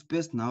now. It's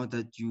best now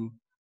that you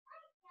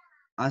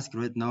ask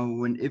right now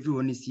when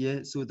everyone is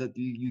here so that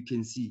you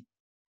can see.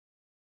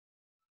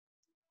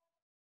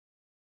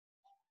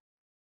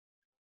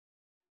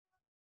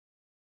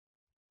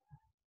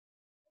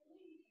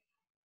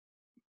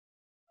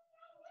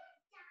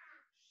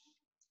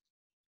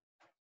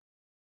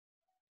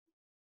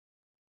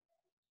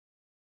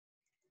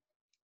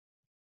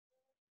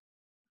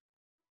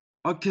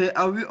 Okay,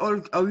 are we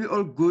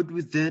all good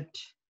with that?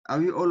 Are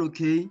we all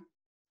okay?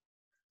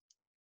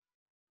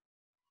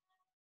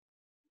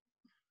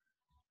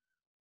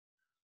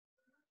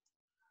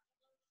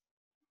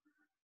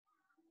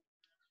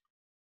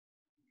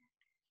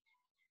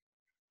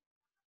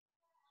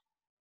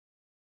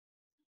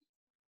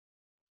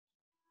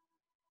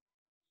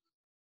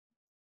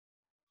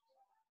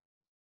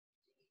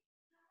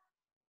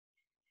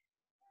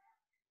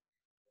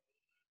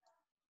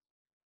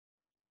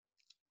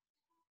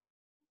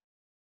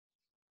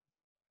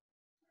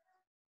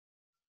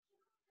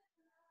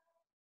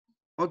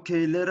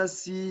 Okay, let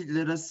us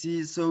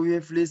see. So we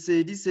have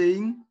Lesedi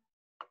saying,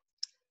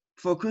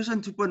 for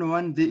question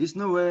 2.1, there is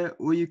nowhere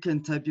where you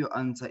can type your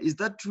answer. Is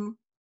that true?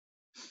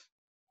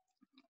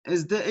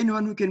 Is there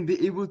anyone who can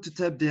be able to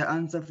type their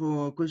answer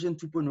for question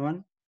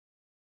 2.1?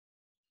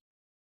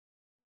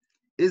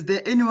 Is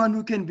there anyone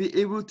who can be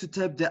able to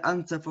type the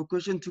answer for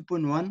question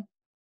 2.1?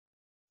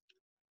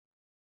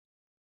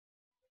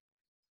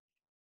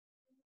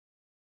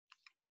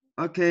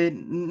 Okay,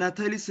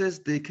 Natalie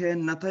says they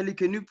can. Natalie,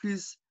 can you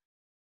please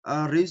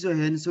raise your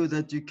hand so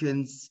that you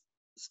can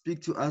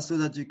speak to us, so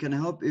that you can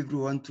help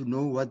everyone to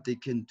know what they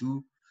can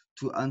do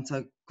to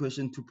answer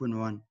question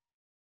 2.1?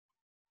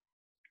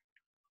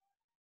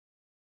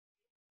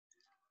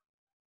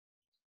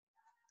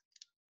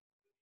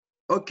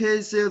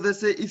 Okay, so they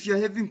say if you're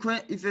having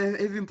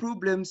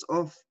problems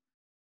of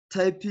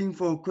typing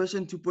for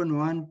question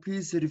 2.1,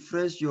 please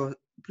refresh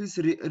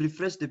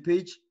the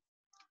page,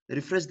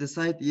 refresh the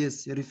site.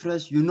 Yes,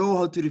 refresh. You know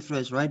how to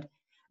refresh, right?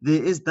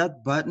 There is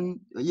that button.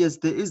 Yes,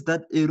 there is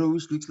that arrow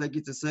which looks like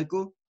it's a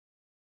circle.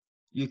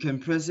 You can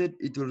press it,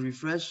 it will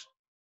refresh.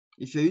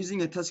 If you're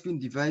using a touchscreen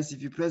device,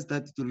 if you press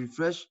that, it will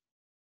refresh.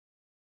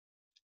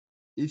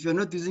 If you're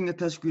not using a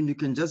touchscreen, you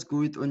can just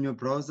go it on your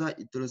browser,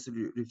 it will also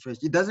refresh.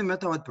 It doesn't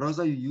matter what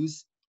browser you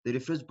use, the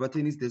refresh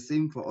button is the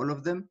same for all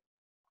of them.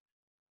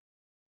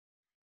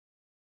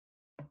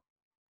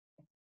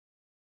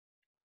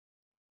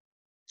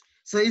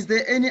 So is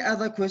there any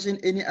other question,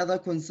 any other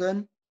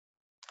concern?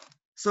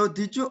 So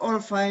did you all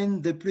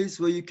find the place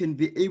where you can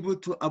be able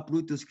to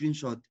upload the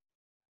screenshot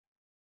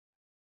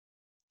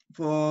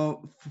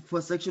for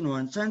section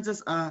 1?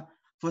 Chances are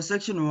for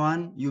section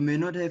 1, you may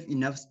not have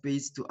enough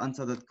space to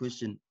answer that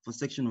question for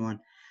section 1.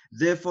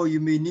 Therefore,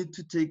 you may need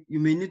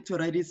to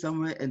write it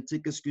somewhere and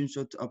take a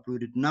screenshot to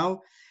upload it.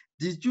 Now,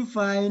 did you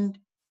find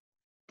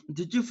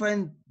the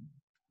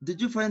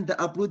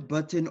upload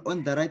button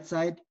on the right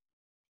side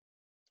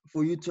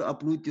for you to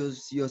upload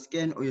your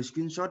scan or your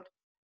screenshot?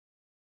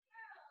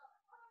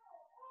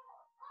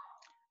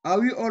 Are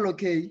we all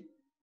okay?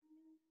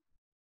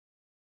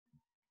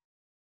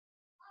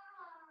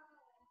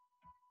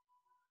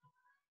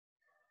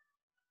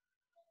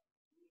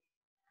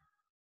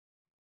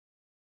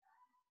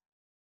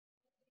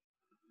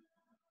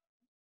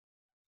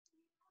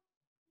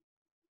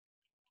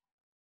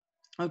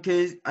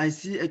 Okay, I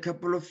see a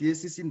couple of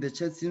yeses in the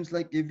chat. Seems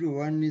like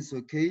everyone is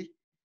okay,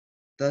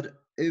 that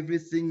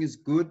everything is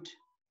good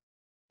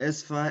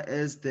as far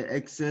as the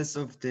access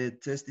of the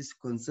test is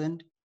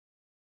concerned.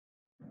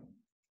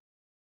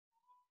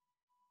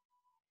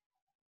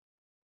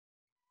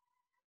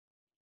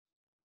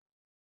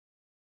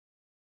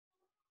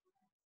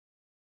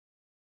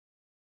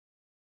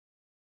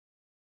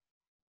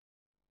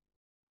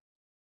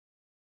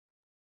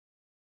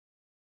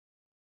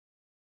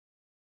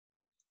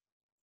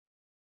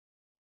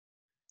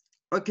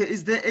 Okay,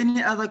 is there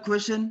any other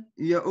question?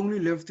 You're only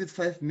left with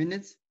 5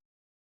 minutes.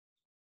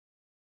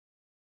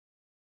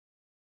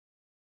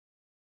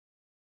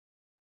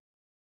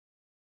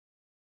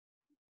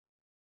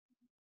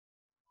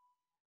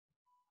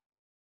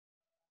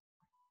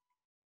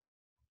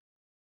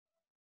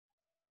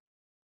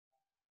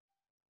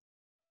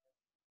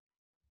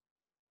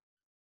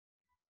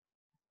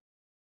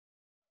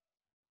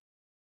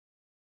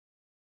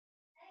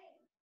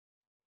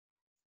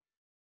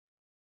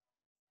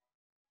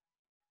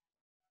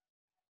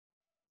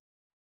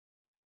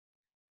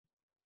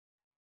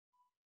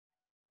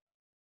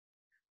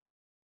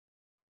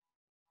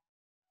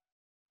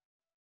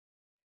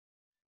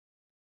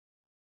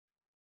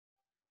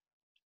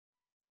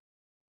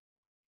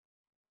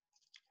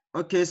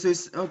 Okay, so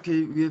it's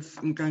okay. We have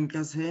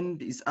Nkanka's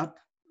hand is up.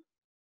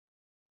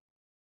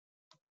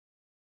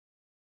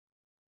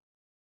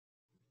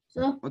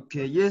 So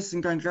Okay, yes,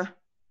 Nkanka.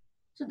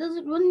 so does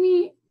it want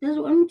me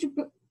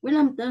to when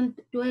I'm done?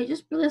 Do I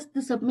just press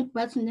the submit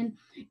button?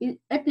 Then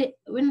at the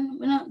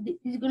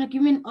it's gonna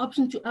give me an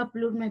option to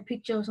upload my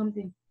picture or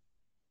something.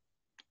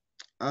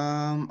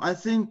 I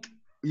think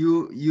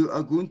you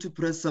are going to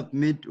press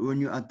submit when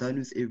you are done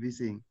with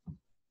everything.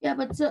 Yeah,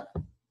 but so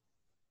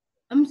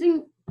I'm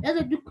saying as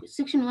I do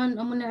section 1,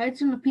 I'm gonna write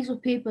it on a piece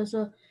of paper.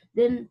 So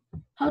then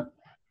how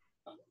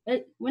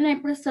when I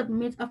press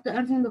submit after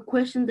answering the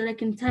question that I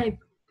can type,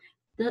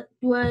 that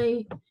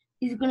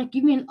is it gonna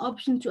give me an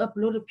option to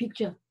upload a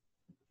picture?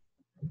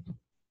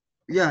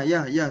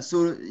 Yeah.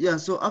 So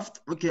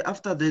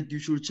after that you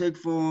should check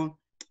for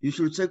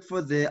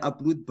the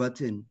upload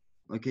button.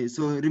 Okay,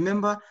 so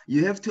remember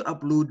you have to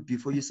upload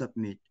before you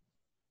submit.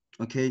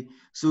 Okay,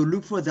 so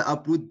look for the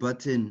upload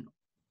button.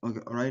 Okay,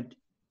 all right.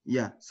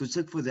 Yeah, so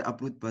check for the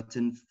upload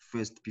button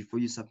first before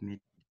you submit.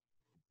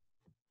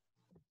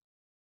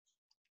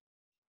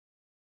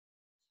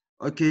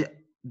 Okay,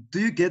 do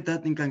you get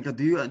that, Nkanka?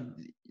 Do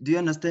you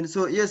understand?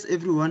 So yes,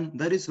 everyone,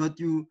 that is what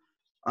you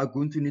are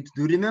going to need to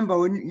do. Remember,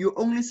 when you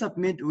only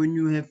submit when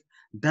you have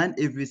done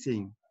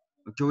everything.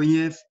 Okay, when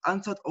you have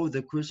answered all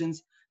the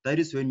questions, that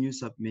is when you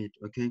submit.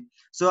 Okay,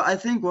 so I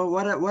think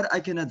what I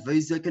can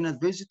advise you, I can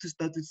advise you to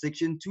start with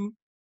section 2.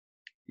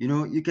 You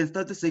know, you can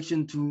start with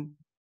section 2.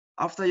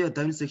 After you're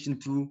done with section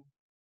 2,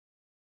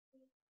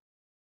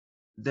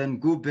 then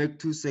go back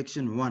to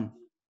section 1.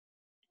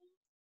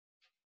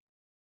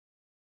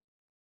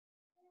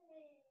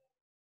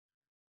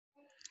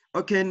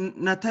 Okay,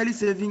 Natalie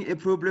is having a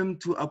problem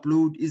to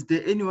upload. Is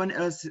there anyone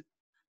else?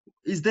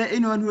 Is there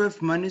anyone who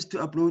have managed to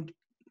upload?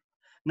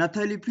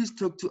 Natalie, please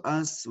talk to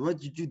us. What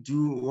did you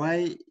do?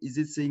 Why is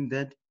it saying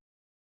that?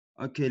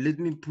 Okay, let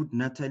me put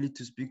Natalie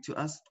to speak to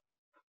us.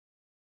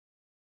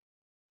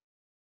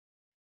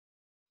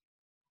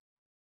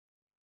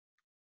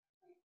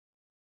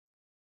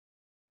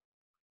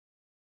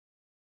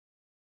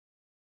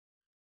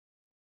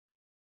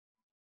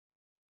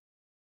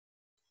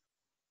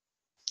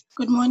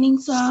 Good morning,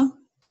 sir.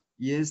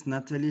 Yes,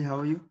 Natalie, how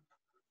are you?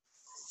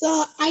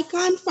 Sir, I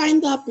can't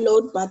find the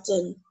upload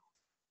button.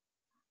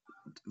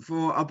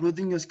 For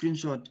uploading your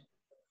screenshot.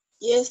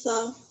 Yes,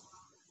 sir.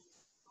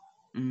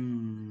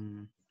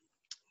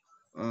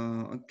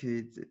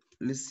 Okay,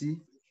 let's see.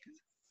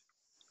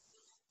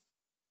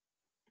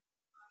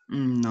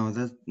 Now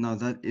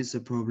that is a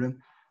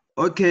problem.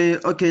 Okay,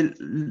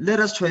 let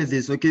us try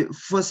this. Okay,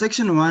 for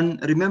section 1,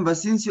 remember,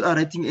 since you are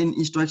writing an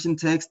instruction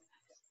text,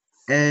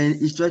 and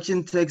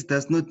instruction text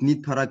does not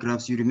need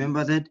paragraphs, you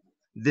remember that?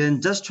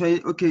 Then just try.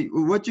 Okay,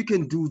 what you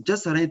can do,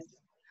 just write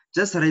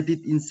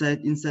it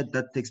inside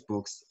that text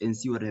box and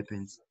see what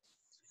happens.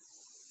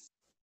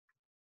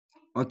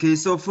 Okay,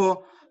 so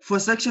for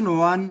section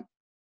 1,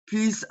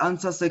 please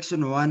answer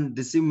section 1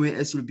 the same way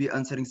as you'll be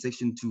answering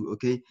section 2.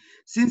 Okay,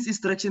 since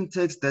instruction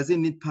text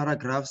doesn't need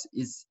paragraphs,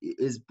 is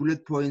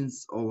bullet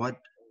points or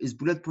what is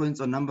bullet points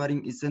or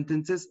numbering is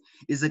sentences,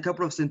 is a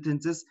couple of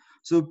sentences.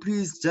 So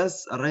please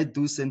just write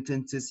those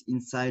sentences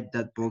inside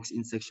that box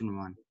in section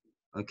 1.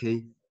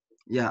 Okay,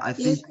 yeah, I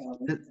think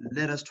Yes,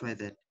 let us try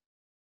that.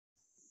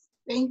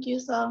 thank you,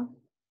 sir.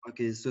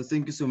 Okay, so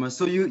thank you so much.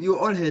 So you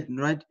all had,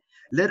 right?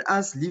 Let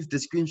us leave the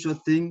screenshot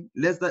thing.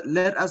 Let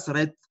us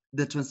write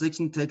the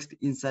transaction text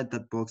inside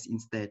that box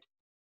instead.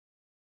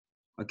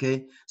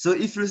 Okay, so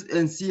if you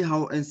and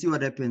see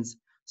what happens.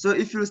 So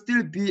if you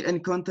still be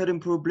encountering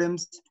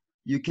problems,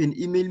 you can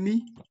email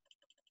me.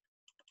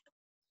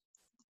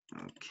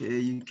 Okay,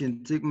 you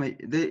can take my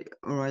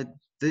all right,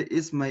 there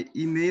is my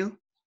email.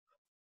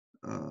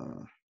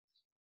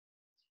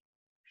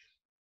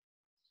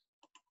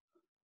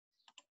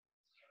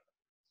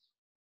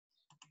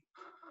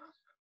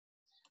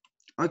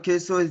 Okay,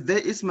 so there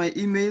is my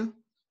email.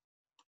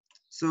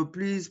 So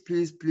please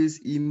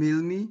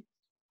email me.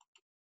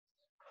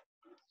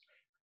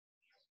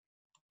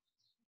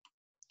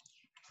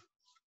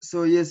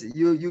 So yes,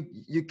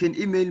 you can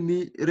email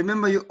me.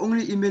 Remember, you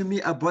only email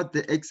me about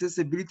the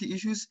accessibility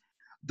issues.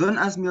 Don't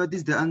ask me what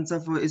is the answer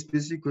for a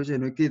specific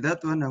question. Okay,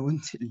 that one I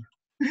won't tell you.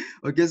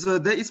 Okay, so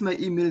there is my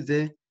email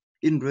there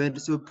in red.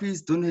 So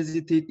please don't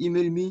hesitate,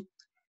 email me,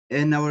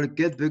 and I will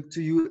get back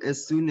to you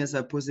as soon as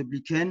I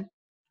possibly can.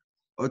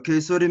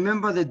 Okay, so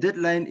remember the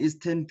deadline is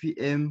 10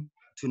 p.m.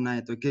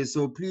 tonight. Okay,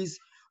 so please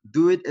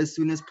do it as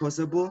soon as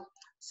possible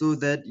so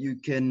that you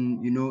can,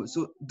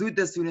 so do it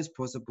as soon as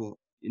possible.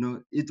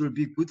 It will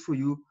be good for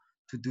you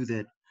to do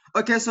that.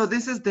 Okay, so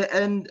this is the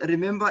end.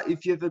 Remember,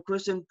 if you have a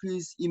question,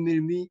 please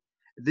email me.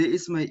 There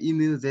is my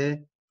email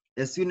there.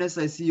 As soon as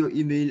I see your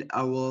email,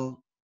 I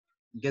will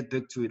get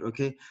back to it.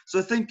 Okay,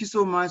 so thank you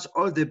so much.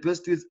 All the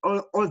best with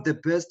all the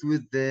best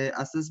with the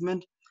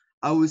assessment.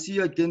 I will see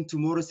you again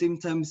tomorrow, same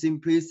time, same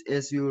place,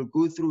 as we will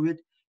go through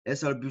it,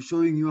 as I'll be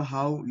showing you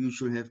how you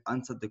should have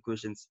answered the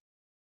questions.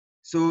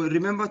 So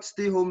remember to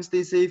stay home,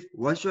 stay safe,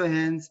 wash your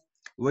hands,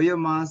 wear your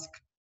mask,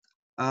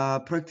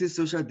 Practice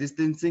social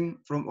distancing.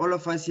 From all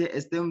of us here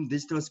at STEM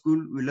Digital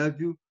School, we love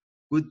you.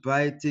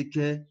 Goodbye, take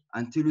care.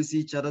 Until we see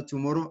each other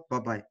tomorrow,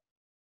 bye-bye.